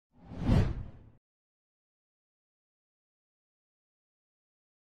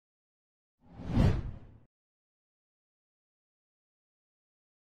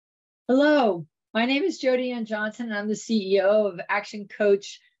Hello, my name is Jody Ann Johnson, and I'm the CEO of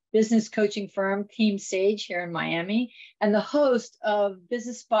ActionCOACH business coaching firm Team Sage here in Miami, and the host of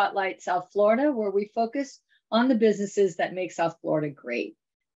Business Spotlight South Florida, where we focus on the businesses that make South Florida great.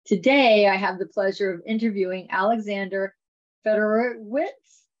 Today, I have the pleasure of interviewing Alexander Fedorowicz.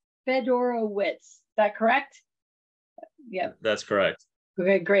 Is that correct? Yeah, that's correct.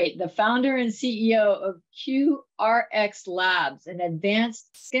 Okay, great. The founder and CEO of QRxLabs, an advanced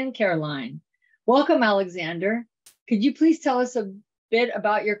skincare line. Welcome, Alexander. Could you please tell us a bit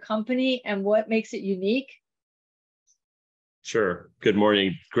about your company and what makes it unique? Sure. Good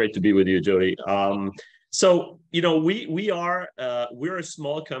morning. Great to be with you, Jody. We're a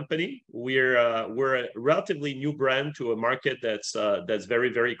small company. We're a relatively new brand to a market that's very,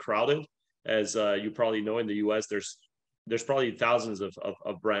 very crowded. As you probably know, in the U.S., there's probably thousands of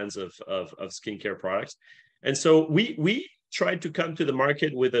brands of skincare products. And so we tried to come to the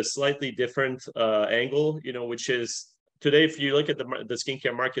market with a slightly different angle, which is today, if you look at the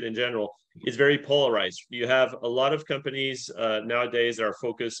skincare market in general, it's very polarized. You have a lot of companies nowadays that are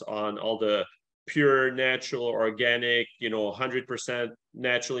focused on all the pure, natural, organic, 100%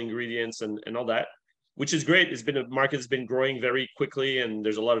 natural ingredients and all that, which is great. A market that's been growing very quickly, and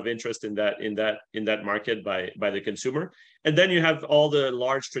there's a lot of interest in that market by the consumer. And then you have all the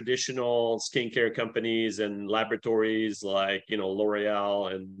large traditional skincare companies and laboratories like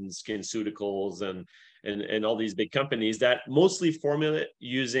L'Oreal and SkinCeuticals and all these big companies that mostly formulate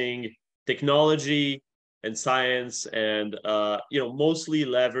using technology and science and mostly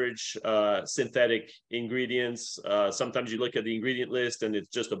leverage synthetic ingredients. Sometimes you look at the ingredient list and it's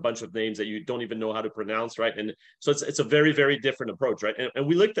just a bunch of names that you don't even know how to pronounce, right? And so it's a very, very different approach, right? And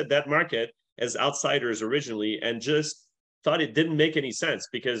we looked at that market as outsiders originally and just thought it didn't make any sense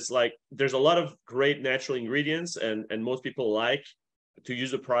because there's a lot of great natural ingredients and most people like to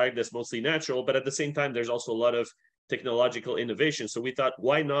use a product that's mostly natural, but at the same time, there's also a lot of technological innovation. So we thought,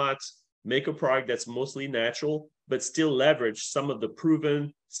 why not make a product that's mostly natural, but still leverage some of the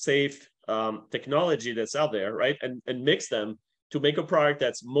proven, safe technology that's out there, right? And mix them to make a product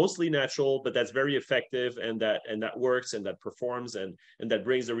that's mostly natural, but that's very effective and that works and that performs and that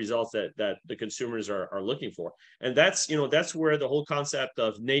brings the results that the consumers are looking for. And that's where the whole concept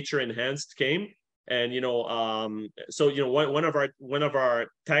of nature enhanced came. And one of our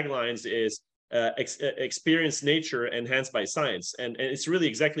taglines is experience nature enhanced by science, and it's really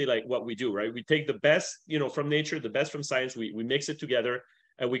exactly like what we do, right? We take the best from nature, the best from science, we mix it together,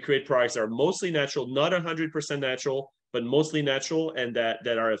 and we create products that are mostly natural, not 100% natural, but mostly natural, and that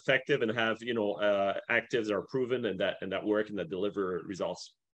are effective and have actives that are proven and that work and that deliver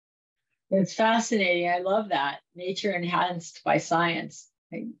results. It's fascinating. I love that, nature enhanced by science,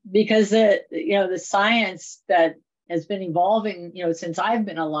 because the science that has been evolving since I've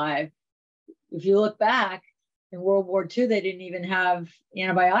been alive. If you look back in World War II, they didn't even have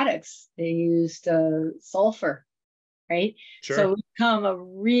antibiotics. They used sulfur, right? Sure. So we've come a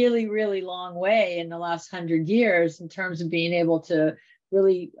really, really long way in the last 100 years in terms of being able to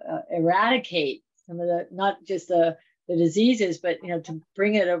really eradicate some of not just the diseases, but to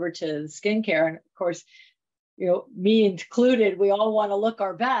bring it over to skincare. And of course, me included, we all want to look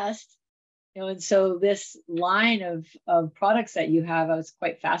our best. And so this line of products that you have, I was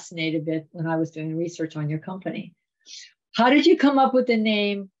quite fascinated with when I was doing research on your company. How did you come up with the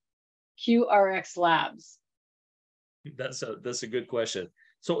name QRxLabs? That's a good question.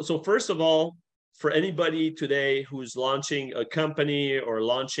 So first of all, for anybody today who's launching a company or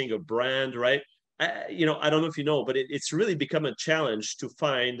launching a brand, right? I don't know if you know, but it's really become a challenge to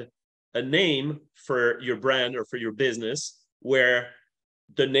find a name for your brand or for your business where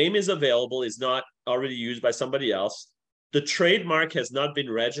the name is available, is not already used by somebody else. The trademark has not been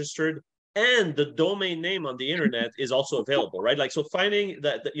registered, and the domain name on the internet is also available, right? So finding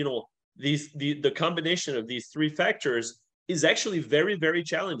that the combination of these three factors is actually very, very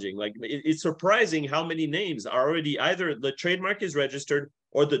challenging. It's surprising how many names are already either the trademark is registered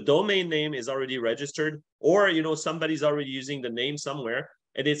or the domain name is already registered, or somebody's already using the name somewhere.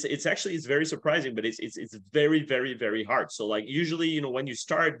 And it's very surprising, but it's very, very, very hard. So usually, when you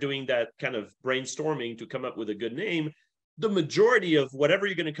start doing that kind of brainstorming to come up with a good name, the majority of whatever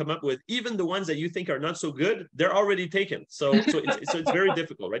you're going to come up with, even the ones that you think are not so good, they're already taken. So it's very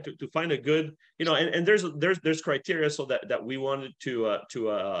difficult, right? To find a good, and there's criteria so that we wanted to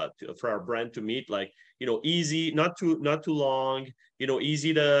for our brand to meet, easy, not too long,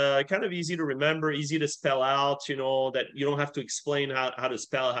 easy to remember, easy to spell out, that you don't have to explain how to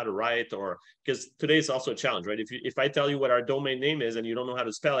spell, how to write, or because today is also a challenge, right? If I tell you what our domain name is and you don't know how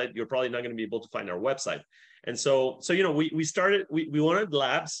to spell it, you're probably not going to be able to find our website. And so we wanted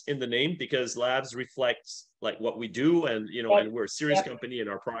labs in the name because labs reflects like what we do, and and we're a serious company, and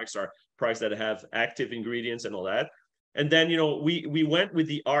our products are products that have active ingredients and all that. And then we went with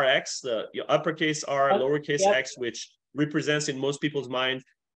the RX, the uppercase R, lowercase x, which represents in most people's mind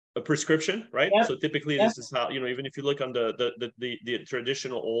a prescription, right? So typically this is how, even if you look on the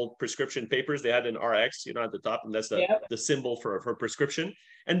traditional old prescription papers, they had an RX, at the top, and that's the symbol for prescription.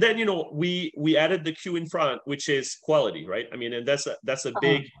 And then we added the Q in front, which is quality, right? I mean, and that's a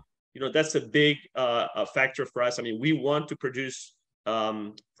big factor for us. I mean, we want to produce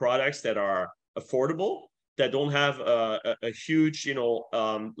products that are affordable, that don't have a huge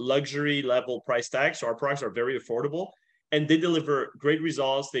luxury level price tag. So our products are very affordable, and they deliver great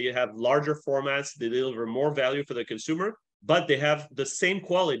results. They have larger formats. They deliver more value for the consumer, but they have the same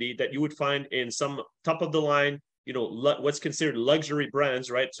quality that you would find in some top of the line, what's considered luxury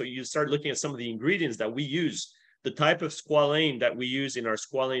brands, right? So you start looking at some of the ingredients that we use, the type of squalane that we use in our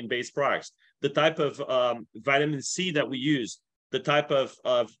squalane based products, the type of vitamin C that we use, the type of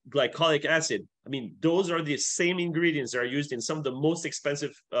glycolic acid. I mean, those are the same ingredients that are used in some of the most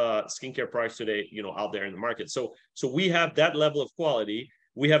expensive skincare products today, out there in the market. So we have that level of quality.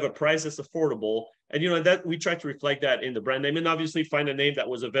 We have a price that's affordable, and that we try to reflect that in the brand name, and obviously find a name that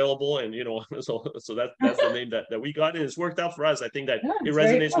was available, and so that's the name that we got, and it's worked out for us. I think that it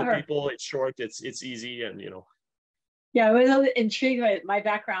resonates with people. It's short, it's easy, and Yeah, I was intrigued by my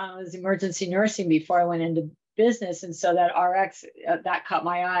background was emergency nursing before I went into business, and so that RX that caught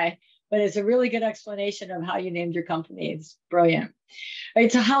my eye. But it's a really good explanation of how you named your company. It's brilliant. All right,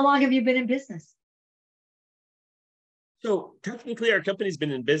 so how long have you been in business? So technically, our company's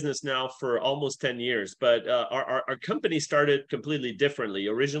been in business now for almost 10 years, but our company started completely differently.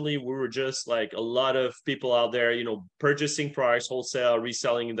 Originally, we were just like a lot of people out there, purchasing products wholesale,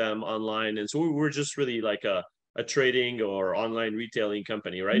 reselling them online, and so we were just really like a trading or online retailing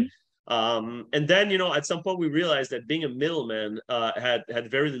company, right? And then, at some point we realized that being a middleman had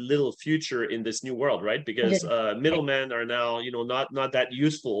very little future in this new world, right? Because middlemen are now, not that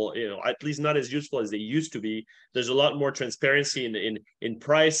useful, at least not as useful as they used to be. There's a lot more transparency in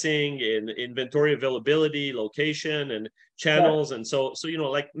pricing, in inventory availability, location, and channels. And so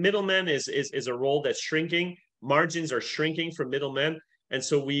like middlemen is a role that's shrinking. Margins are shrinking for middlemen. And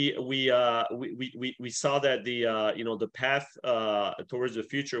so we saw that the path towards the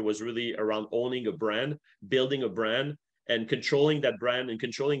future was really around owning a brand, building a brand, and controlling that brand, and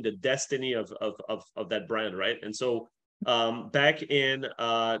controlling the destiny of that brand, right? And so back in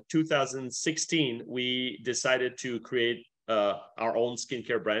 2016, we decided to create our own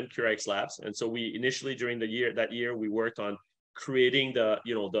skincare brand, QRxLabs. And so we initially during that year we worked on creating the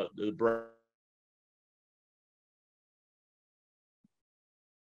brand.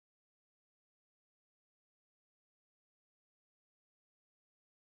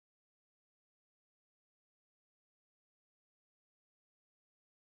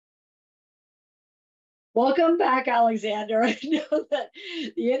 Welcome back, Alexander. I know that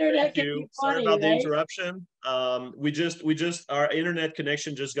the internet can be funny. Sorry about the right? interruption. Our internet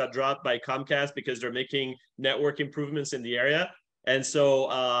connection just got dropped by Comcast because they're making network improvements in the area, and so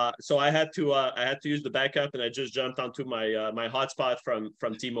I had to use the backup, and I just jumped onto my hotspot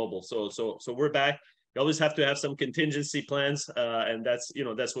from T-Mobile. So we're back. You always have to have some contingency plans, and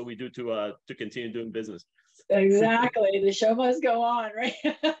that's what we do to continue doing business. Exactly. The show must go on, right?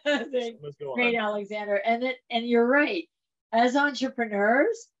 Great, Alexander. And you're right. As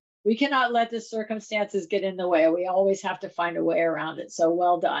entrepreneurs, we cannot let the circumstances get in the way. We always have to find a way around it. So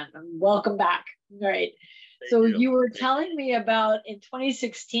well done. And welcome back. All right. So you were telling me about in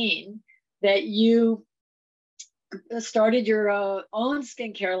 2016 that you started your own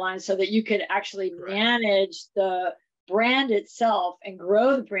skincare line so that you could actually manage the brand itself and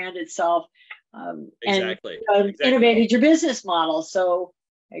grow the brand itself. Exactly. And innovated your business model. So,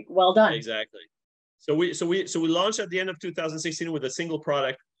 well done. Exactly. So we launched at the end of 2016 with a single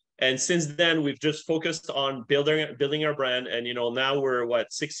product, and since then we've just focused on building our brand. And now we're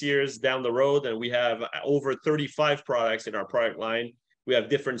 6 years down the road, and we have over 35 products in our product line. We have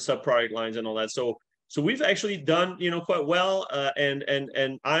different sub product lines and all that. So we've actually done quite well, and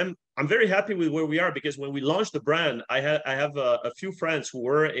I'm very happy with where we are, because when we launched the brand, I have a few friends who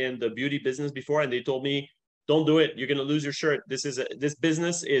were in the beauty business before, and they told me, don't do it. You're going to lose your shirt. This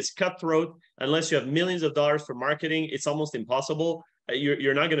business is cutthroat. Unless you have millions of dollars for marketing, it's almost impossible.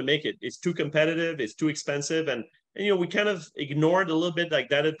 you're not going to make it. It's too competitive. It's too expensive. And we kind of ignored a little bit like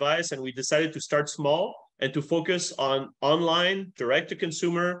that advice, and we decided to start small and to focus on online, direct to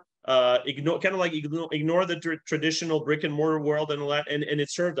consumer, ignore the traditional brick and mortar world and all that. And it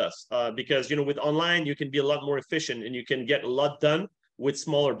served us because, with online, you can be a lot more efficient and you can get a lot done with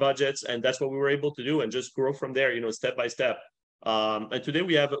smaller budgets. And that's what we were able to do and just grow from there, step by step. And today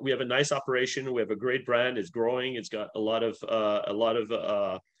we have a nice operation. We have a great brand. It's growing. It's got a lot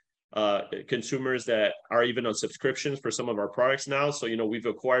of consumers that are even on subscriptions for some of our products now. So, we've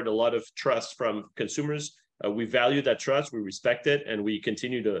acquired a lot of trust from consumers. We value that trust, we respect it, and we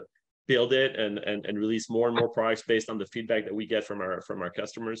continue to build it and release more and more products based on the feedback that we get from our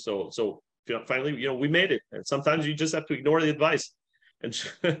customers. So finally, we made it. And sometimes you just have to ignore the advice and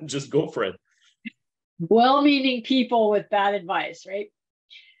just go for it. Well-meaning people with bad advice, right?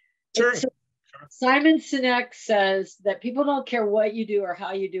 Sure. So Simon Sinek says that people don't care what you do or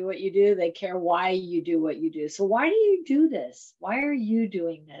how you do what you do. They care why you do what you do. So why do you do this? Why are you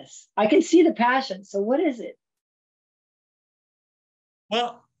doing this? I can see the passion. So what is it?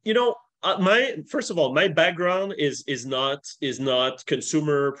 Well, first of all, my background is not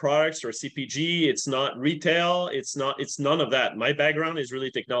consumer products or CPG. It's not retail. It's none of that. My background is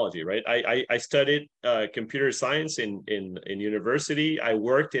really technology, right? I studied computer science in university. I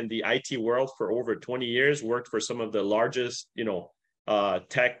worked in the IT world for over 20 years. Worked for some of the largest,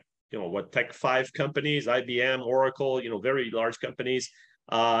 tech, tech 5 companies, IBM, Oracle, very large companies.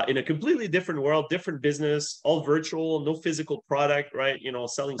 In a completely different world, different business, all virtual, no physical product, right?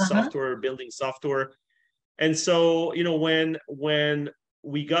 Selling software, building software. And so, when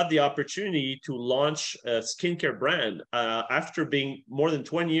we got the opportunity to launch a skincare brand, after being more than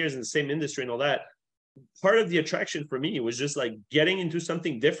 20 years in the same industry and all that, part of the attraction for me was just like getting into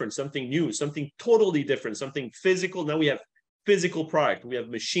something different, something new, something totally different, something physical. Now we have physical product, we have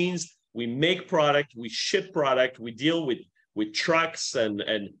machines, we make product, we ship product, we deal with trucks and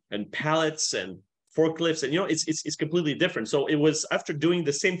pallets and forklifts, and it's completely different. So it was after doing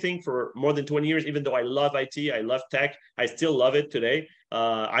the same thing for more than 20 years, even though I love IT, I love tech, I still love it today.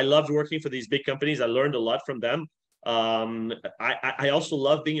 I loved working for these big companies. I learned a lot from them. I also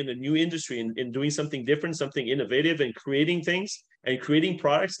love being in a new industry and doing something different, something innovative, and creating things and creating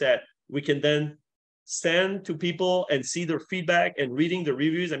products that we can then send to people and see their feedback and reading the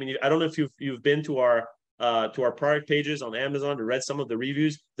reviews. I mean, I don't know if you've been to our product pages on Amazon to read some of the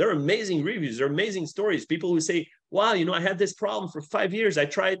reviews. They're amazing reviews. They're amazing stories. People who say, wow, I had this problem for 5 years. I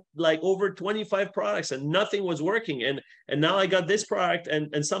tried like over 25 products and nothing was working. And now I got this product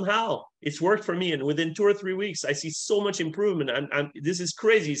and somehow it's worked for me. And within 2 or 3 weeks, I see so much improvement. And this is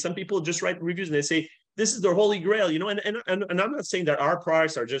crazy. Some people just write reviews and they say, this is their holy grail, and I'm not saying that our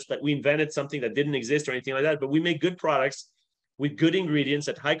products are just that we invented something that didn't exist or anything like that, but we make good products with good ingredients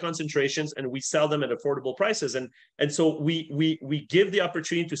at high concentrations, and we sell them at affordable prices. And so we give the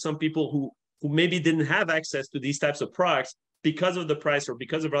opportunity to some people who maybe didn't have access to these types of products because of the price or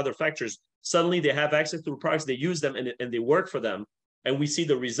because of other factors. Suddenly they have access to products, they use them, and they work for them. And we see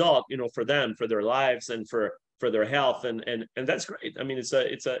the result, for them, for their lives and for their health. And that's great. I mean,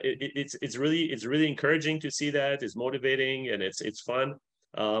 it's really encouraging to see that. It's motivating and it's fun.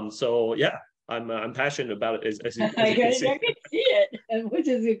 So yeah. I'm passionate about it, as you can see. I can see it, which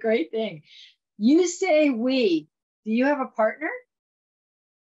is a great thing. You say we. Do you have a partner?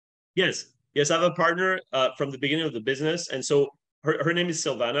 Yes, I have a partner from the beginning of the business, and so her name is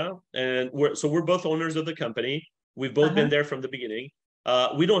Silvana, and we're both owners of the company. We've both been there from the beginning.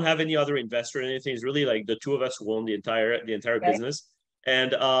 We don't have any other investor or anything. It's really like the two of us who own the entire business,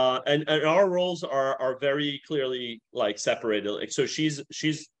 and our roles are very clearly like separated. Like, so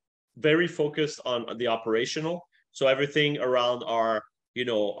she's very focused on the operational. So everything around our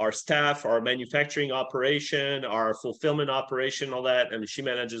staff, our manufacturing operation, our fulfillment operation, all that. And she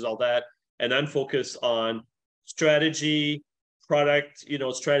manages all that. And I'm focused on strategy, product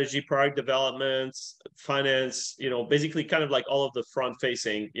development, finance, basically kind of like all of the front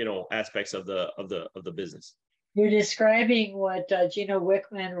facing, aspects of the business. You're describing what Gino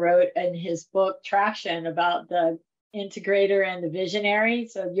Wickman wrote in his book, Traction, about the integrator and the visionary.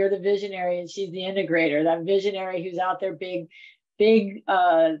 So you're the visionary and she's the integrator, that visionary who's out there, big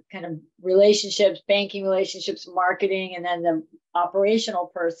kind of relationships, banking relationships, marketing, and then the operational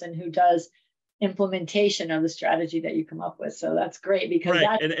person who does implementation of the strategy that you come up with. So that's great, because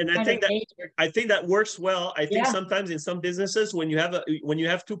right. And I think that works well. I think sometimes in some businesses, when you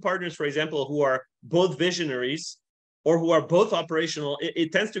have two partners, for example, who are both visionaries, or who are both operational,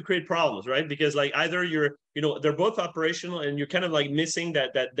 it tends to create problems, right? Because like either you're, they're both operational and you're kind of like missing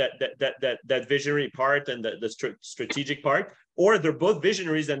that visionary part and the strategic part, or they're both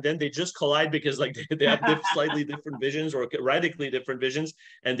visionaries and then they just collide because like they have slightly different visions or radically different visions,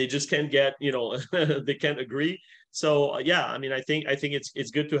 and they just can't get, they can't agree. So yeah, I mean, I think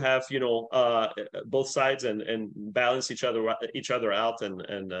it's good to have both sides and balance each other out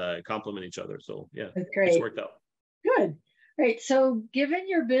and complement each other. So yeah, that's great. It's worked out. Good. Great. So given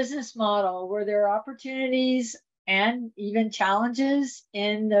your business model, were there opportunities and even challenges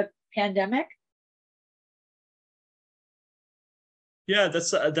in the pandemic? Yeah,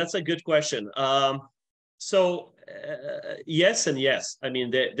 that's a good question. So yes and yes. I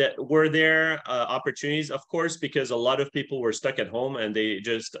mean, were there opportunities? Of course, because a lot of people were stuck at home and they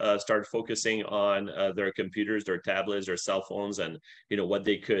just started focusing on their computers, their tablets, their cell phones, and what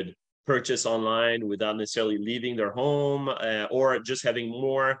they could purchase online without necessarily leaving their home, or just having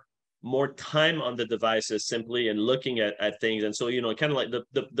more time on the devices simply and looking at things. And so, kind of like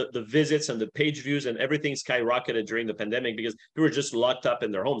the visits and the page views and everything skyrocketed during the pandemic because they were just locked up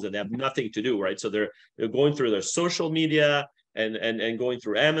in their homes and they have nothing to do, right? So they're going through their social media and going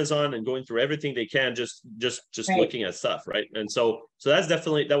through Amazon and going through everything they can, just right. Looking at stuff, right? And so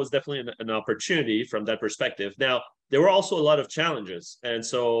that was definitely an opportunity from that perspective. Now, there were also a lot of challenges. And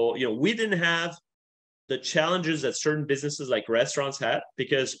so, we didn't have the challenges that certain businesses like restaurants had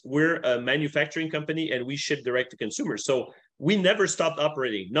because we're a manufacturing company and we ship direct to consumers. So we never stopped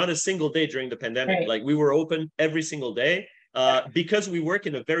operating, not a single day during the pandemic. Right. Like we were open every single day because we work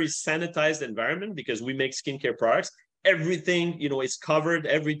in a very sanitized environment because we make skincare products. Everything, is covered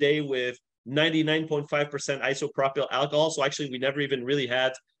every day with 99.5% isopropyl alcohol. So actually we never even really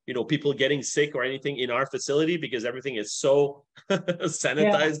had people getting sick or anything in our facility because everything is so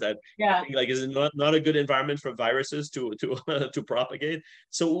sanitized that like is not a good environment for viruses to to propagate.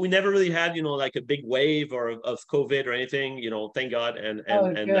 So we never really had like a big wave of COVID or anything, thank God, and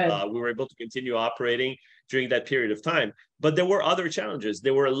we were able to continue operating during that period of time. But there were other challenges.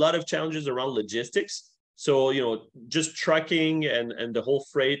 There were a lot of challenges around logistics. So just trucking and the whole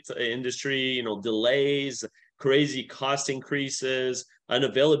freight industry, delays, crazy cost increases,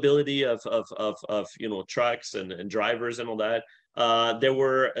 unavailability of trucks and drivers and all that. There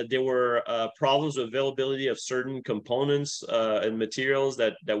were problems with availability of certain components and materials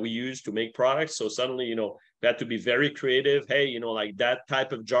that we use to make products. So suddenly, we had to be very creative. Hey, like that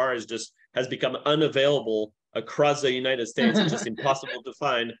type of jar has become unavailable across the United States. It's just impossible to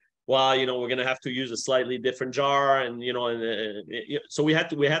find. Well, we're going to have to use a slightly different jar, and so we had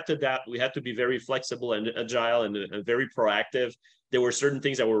to adapt. We had to be very flexible and agile and very proactive. There were certain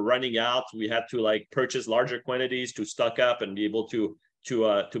things that were running out. We had to like purchase larger quantities to stock up and be able to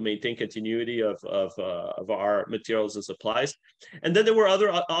maintain continuity of our materials and supplies. And then there were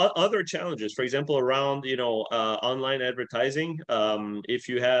other challenges, for example, around online advertising. If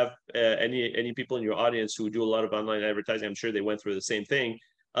you have any people in your audience who do a lot of online advertising, I'm sure they went through the same thing.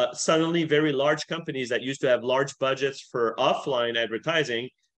 Suddenly, very large companies that used to have large budgets for offline advertising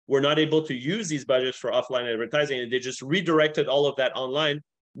were not able to use these budgets for offline advertising, and they just redirected all of that online,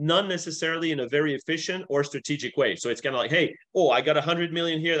 not necessarily in a very efficient or strategic way. So it's kind of like, hey, I got 100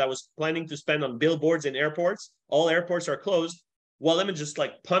 million here that I was planning to spend on billboards in airports. All airports are closed. Well, let me just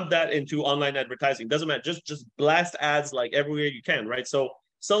like pump that into online advertising. Doesn't matter. Just blast ads like everywhere you can, right? So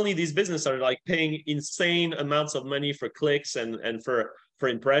suddenly these businesses are like paying insane amounts of money for clicks and for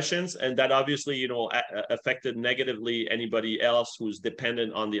impressions, and that obviously affected negatively anybody else who's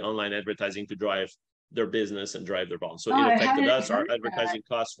dependent on the online advertising to drive their business and drive their volume. So it affected us. Our advertising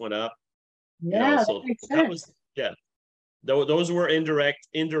costs went up. Yeah, so that was those were indirect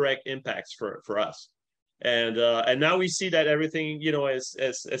impacts for us. And now we see that everything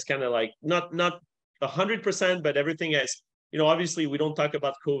is kind of like not 100%, but everything is obviously we don't talk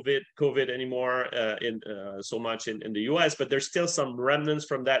about COVID anymore so much in the US, but there's still some remnants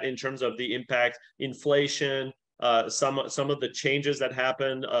from that in terms of the impact, inflation, some of the changes that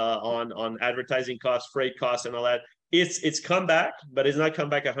happened on advertising costs, freight costs, and all that. It's come back, but it's not come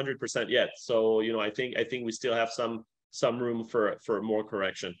back 100% yet. So I think we still have some room for more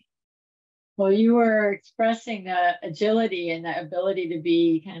correction. Well, you were expressing the agility and the ability to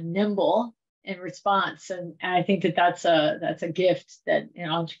be kind of nimble in response, and I think that's a gift that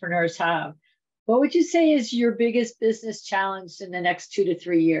entrepreneurs have. What would you say is your biggest business challenge in the next 2 to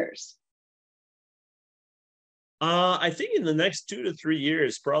 3 years? I think in the next 2 to 3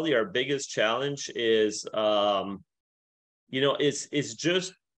 years, probably our biggest challenge is is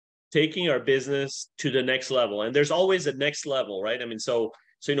just taking our business to the next level. And there's always a next level, right? I mean, so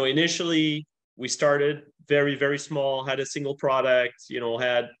initially we started very, very small, had a single product, you know,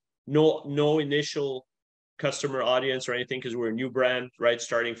 had no initial customer audience or anything because we're a new brand, right?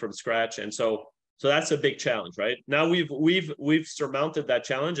 Starting from scratch. And so that's a big challenge, right? Now we've surmounted that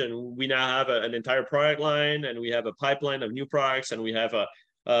challenge, and we now have an entire product line, and we have a pipeline of new products, and we have a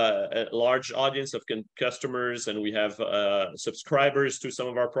large audience of customers, and we have subscribers to some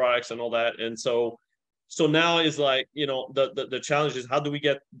of our products and all that. And so now is like, you know, the challenge is how do we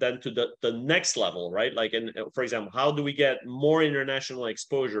get then to the next level, right? Like, for example, how do we get more international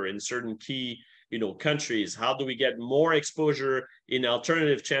exposure in certain key, you know, countries? How do we get more exposure in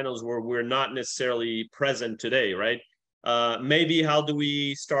alternative channels where we're not necessarily present today, right? Maybe how do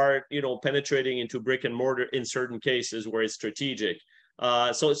we start, you know, penetrating into brick and mortar in certain cases where it's strategic?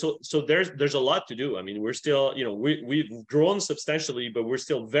 So there's a lot to do. I mean, we're still, you know, we've grown substantially, but we're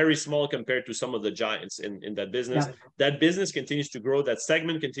still very small compared to some of the giants in that business. Yeah. That business continues to grow. That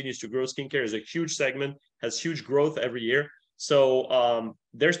segment continues to grow. Skincare is a huge segment, has huge growth every year. So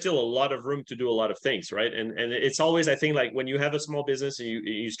there's still a lot of room to do a lot of things, right? And it's always, I think, like when you have a small business and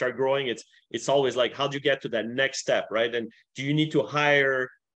you start growing, it's always like, how do you get to that next step, right? And do you need to hire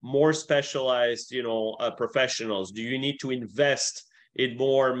more specialized, you know, professionals? Do you need to invest in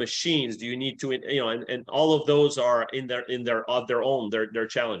more machines? Do you need to, you know, and all of those are in their own, their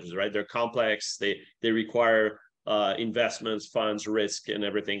challenges, right? They're complex. They require investments, funds, risk, and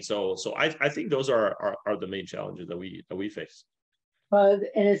everything. So I think those are the main challenges that we face. Well,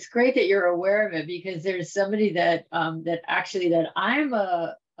 and it's great that you're aware of it, because there's somebody that that I'm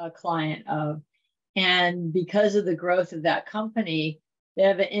a client of, and because of the growth of that company, they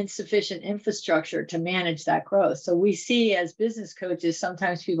have an insufficient infrastructure to manage that growth. So we see as business coaches,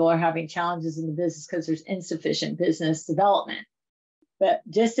 sometimes people are having challenges in the business because there's insufficient business development. But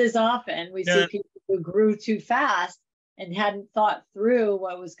just as often, we see people who grew too fast and hadn't thought through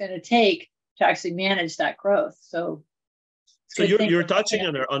what was going to take to actually manage that growth. So you're touching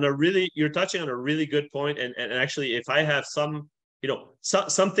on a really good point. And actually, if I have some, you know,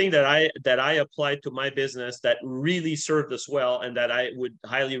 something that I applied to my business that really served us well, and that I would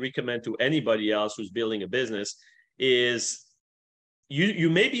highly recommend to anybody else who's building a business, is you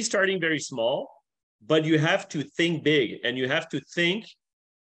may be starting very small, but you have to think big, and you have to think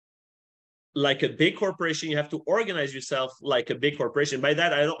like a big corporation. You have to organize yourself like a big corporation. By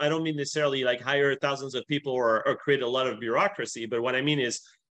that, I don't mean necessarily like hire thousands of people or create a lot of bureaucracy, but what I mean is,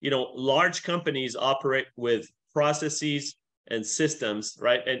 you know, large companies operate with processes and systems,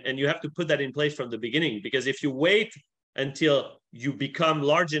 right? And you have to put that in place from the beginning, because if you wait until you become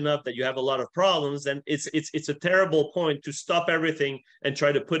large enough that you have a lot of problems, then it's a terrible point to stop everything and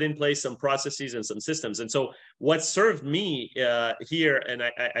try to put in place some processes and some systems. And so what served me here, and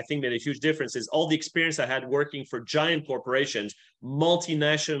I think made a huge difference, is all the experience I had working for giant corporations,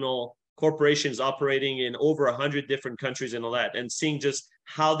 multinational corporations operating in over 100 different countries and all that, and seeing just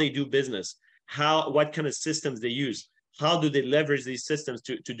how they do business, what kind of systems they use, how do they leverage these systems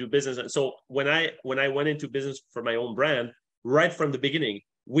to do business. And so when I went into business for my own brand, right from the beginning,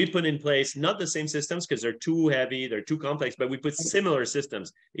 we put in place not the same systems because they're too heavy, they're too complex, but we put similar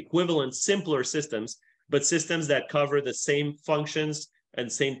systems, equivalent, simpler systems, but systems that cover the same functions and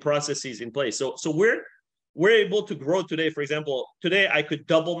same processes in place. So we're able to grow today. For example, today I could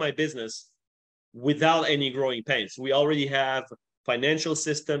double my business without any growing pains. We already have financial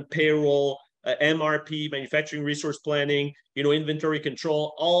system, payroll, MRP, manufacturing resource planning, you know, inventory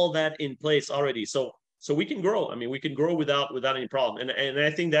control, all that in place already. So we can grow. I mean, we can grow without any problem. And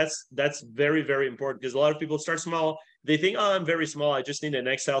I think that's very, very important, because a lot of people start small. They think, oh, I'm very small, I just need an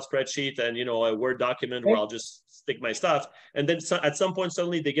Excel spreadsheet and, you know, a Word document where I'll just stick my stuff. And then at some point,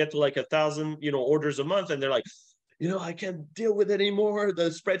 suddenly they get to like 1,000, you know, orders a month, and they're like, you know, I can't deal with it anymore. The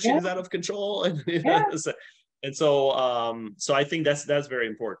spreadsheet is out of control. And you know, and so I think that's very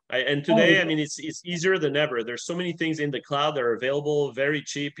important. And today, I mean, it's easier than ever. There's so many things in the cloud that are available, very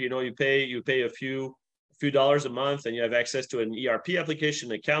cheap. You know, you pay a few dollars a month, and you have access to an ERP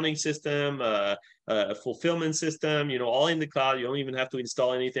application, accounting system, a fulfillment system. You know, all in the cloud. You don't even have to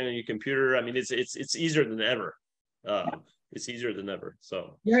install anything on your computer. I mean, it's easier than ever. It's easier than ever.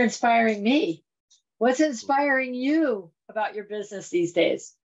 So you're inspiring me. What's inspiring you about your business these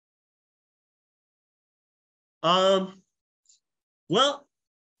days? Well,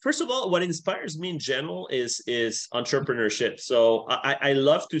 first of all, what inspires me in general is entrepreneurship. So I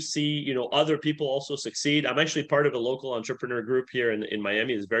love to see, you know, other people also succeed. I'm actually part of a local entrepreneur group here in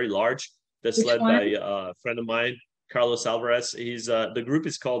Miami. It's very large. That's led by a friend of mine, Carlos Alvarez. The group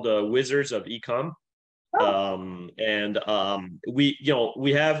is called Wizards of Ecom. We,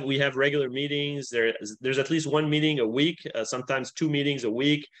 we have regular meetings. There's at least one meeting a week, sometimes two meetings a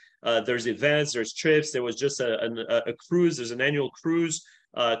week. There's events, there's trips. There was just a cruise. There's an annual cruise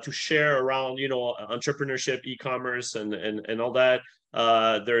to share around, entrepreneurship, e-commerce, and all that.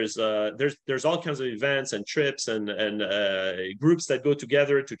 There's all kinds of events and trips and groups that go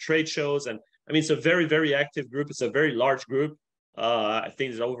together to trade shows. And I mean, it's a very, very active group. It's a very large group. I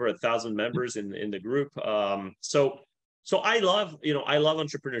think there's over 1,000 members in the group. So I love, I love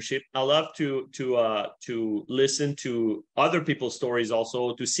entrepreneurship. I love to listen to other people's stories,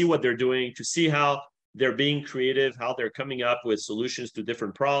 also to see what they're doing, to see how they're being creative, how they're coming up with solutions to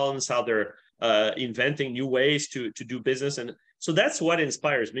different problems, how they're inventing new ways to do business. And so that's what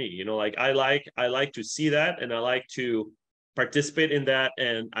inspires me. Like I like to see that, and I like to participate in that,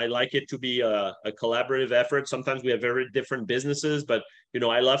 and I like it to be a collaborative effort. Sometimes we have very different businesses, but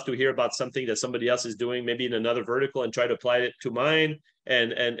I love to hear about something that somebody else is doing, maybe in another vertical, and try to apply it to mine,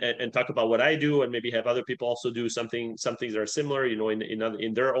 and talk about what I do, and maybe have other people also do something that are similar,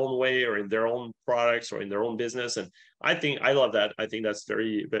 in their own way, or in their own products, or in their own business. And I love that. I think that's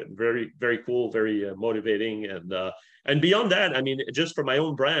very, very, very cool, very motivating. And beyond that, I mean, just for my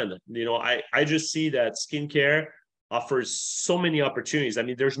own brand, I just see that skincare offers so many opportunities. I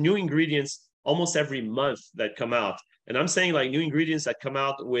mean, there's new ingredients almost every month that come out. And I'm saying, like, new ingredients that come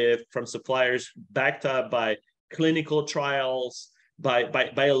out from suppliers backed up by clinical trials, by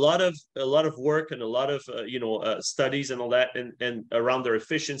a lot of work, and a lot of studies and all that, and around their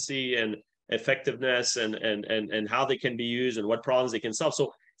efficiency and effectiveness, and how they can be used, and what problems they can solve.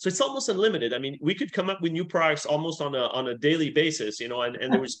 So it's almost unlimited. I mean, we could come up with new products almost on a daily basis, and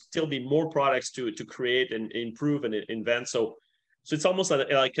there would still be more products to create and improve and invent. So it's almost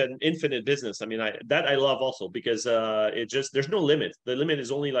like an infinite business. I mean, I love also, because there's no limit. The limit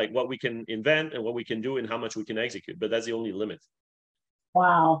is only like what we can invent and what we can do and how much we can execute, but that's the only limit.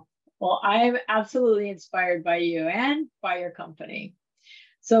 Wow. Well, I'm absolutely inspired by you and by your company.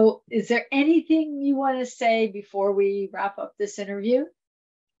 So is there anything you want to say before we wrap up this interview?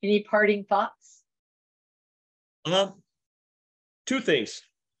 Any parting thoughts? Two things.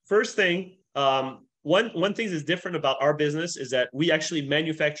 First thing, one thing that's different about our business is that we actually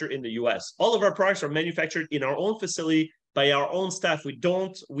manufacture in the US. All of our products are manufactured in our own facility by our own staff. We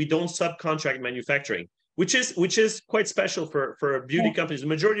don't subcontract manufacturing, which is quite special for beauty companies. The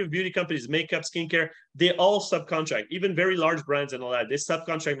majority of beauty companies, makeup, skincare, they all subcontract. Even very large brands and all that, they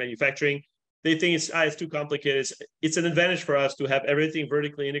subcontract manufacturing. They think it's too complicated. It's an advantage for us to have everything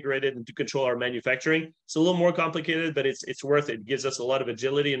vertically integrated and to control our manufacturing. It's a little more complicated, but it's worth it. It gives us a lot of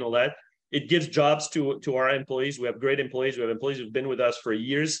agility and all that. It gives jobs to our employees. We have great employees. We have employees who've been with us for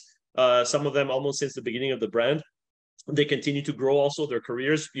years. Some of them almost since the beginning of the brand. They continue to grow also their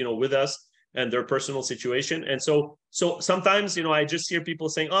careers, with us, and their personal situation. And so sometimes, I just hear people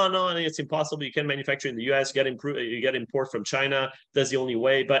saying, "Oh no, it's impossible. You can't manufacture in the US. You get import from China. That's the only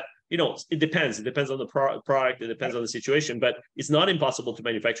way." But it depends. It depends on the product. It depends on the situation. But it's not impossible to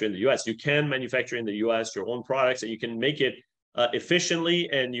manufacture in the US. You can manufacture in the US your own products, and you can make it efficiently,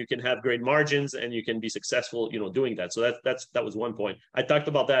 and you can have great margins, and you can be successful, doing that. So that was one point. I talked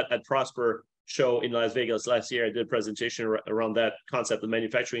about that at Prosper show in Las Vegas last year. I did a presentation around that concept of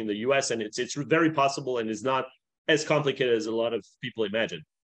manufacturing in the US, and it's very possible, and it's not as complicated as a lot of people imagine.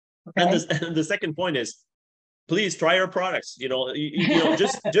 Okay. And the second point is, please try our products.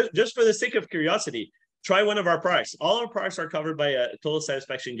 Just for the sake of curiosity, try one of our products. All our products are covered by a total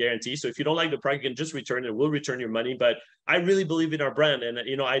satisfaction guarantee. So if you don't like the product, you can just return it. We'll return your money. But I really believe in our brand, and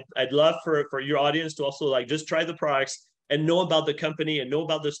I'd love for your audience to also just try the products and know about the company and know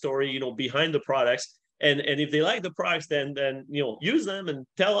about the story, behind the products. And if they like the products, then use them and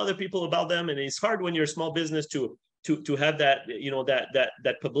tell other people about them. And it's hard when you're a small business to have that,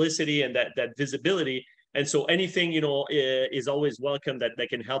 that publicity and that visibility. And so anything, is always welcome that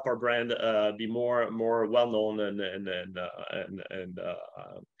can help our brand be more well known and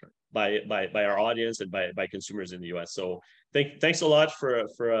by our audience and by consumers in the US. So thanks a lot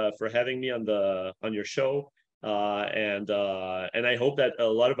for having me on your show. And I hope that a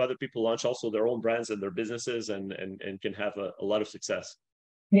lot of other people launch also their own brands and their businesses and can have a lot of success.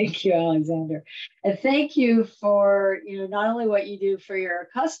 Thank you, Alexander. And thank you for, not only what you do for your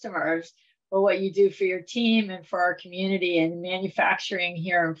customers, but what you do for your team and for our community. And manufacturing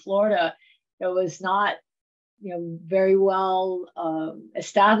here in Florida, it was not, very well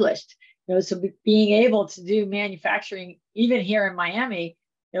established. So being able to do manufacturing even here in Miami,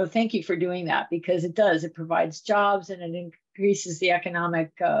 thank you for doing that, because it provides jobs and it increases the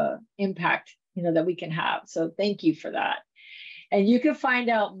economic impact, that we can have. So thank you for that. And you can find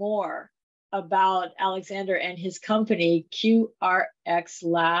out more about Alexander and his company,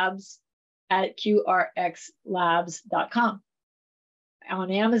 QRxLabs, at QRxLabs.com,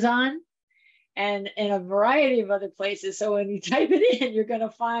 on Amazon, and in a variety of other places. So when you type it in, you're going to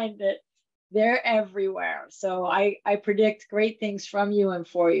find that they're everywhere. So I predict great things from you and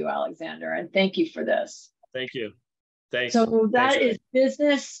for you, Alexander. And thank you for this. Thank you. Thanks. So that is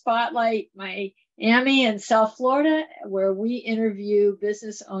Business Spotlight Miami and South Florida, where we interview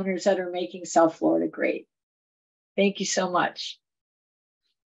business owners that are making South Florida great. Thank you so much.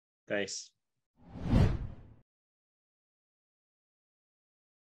 Thanks.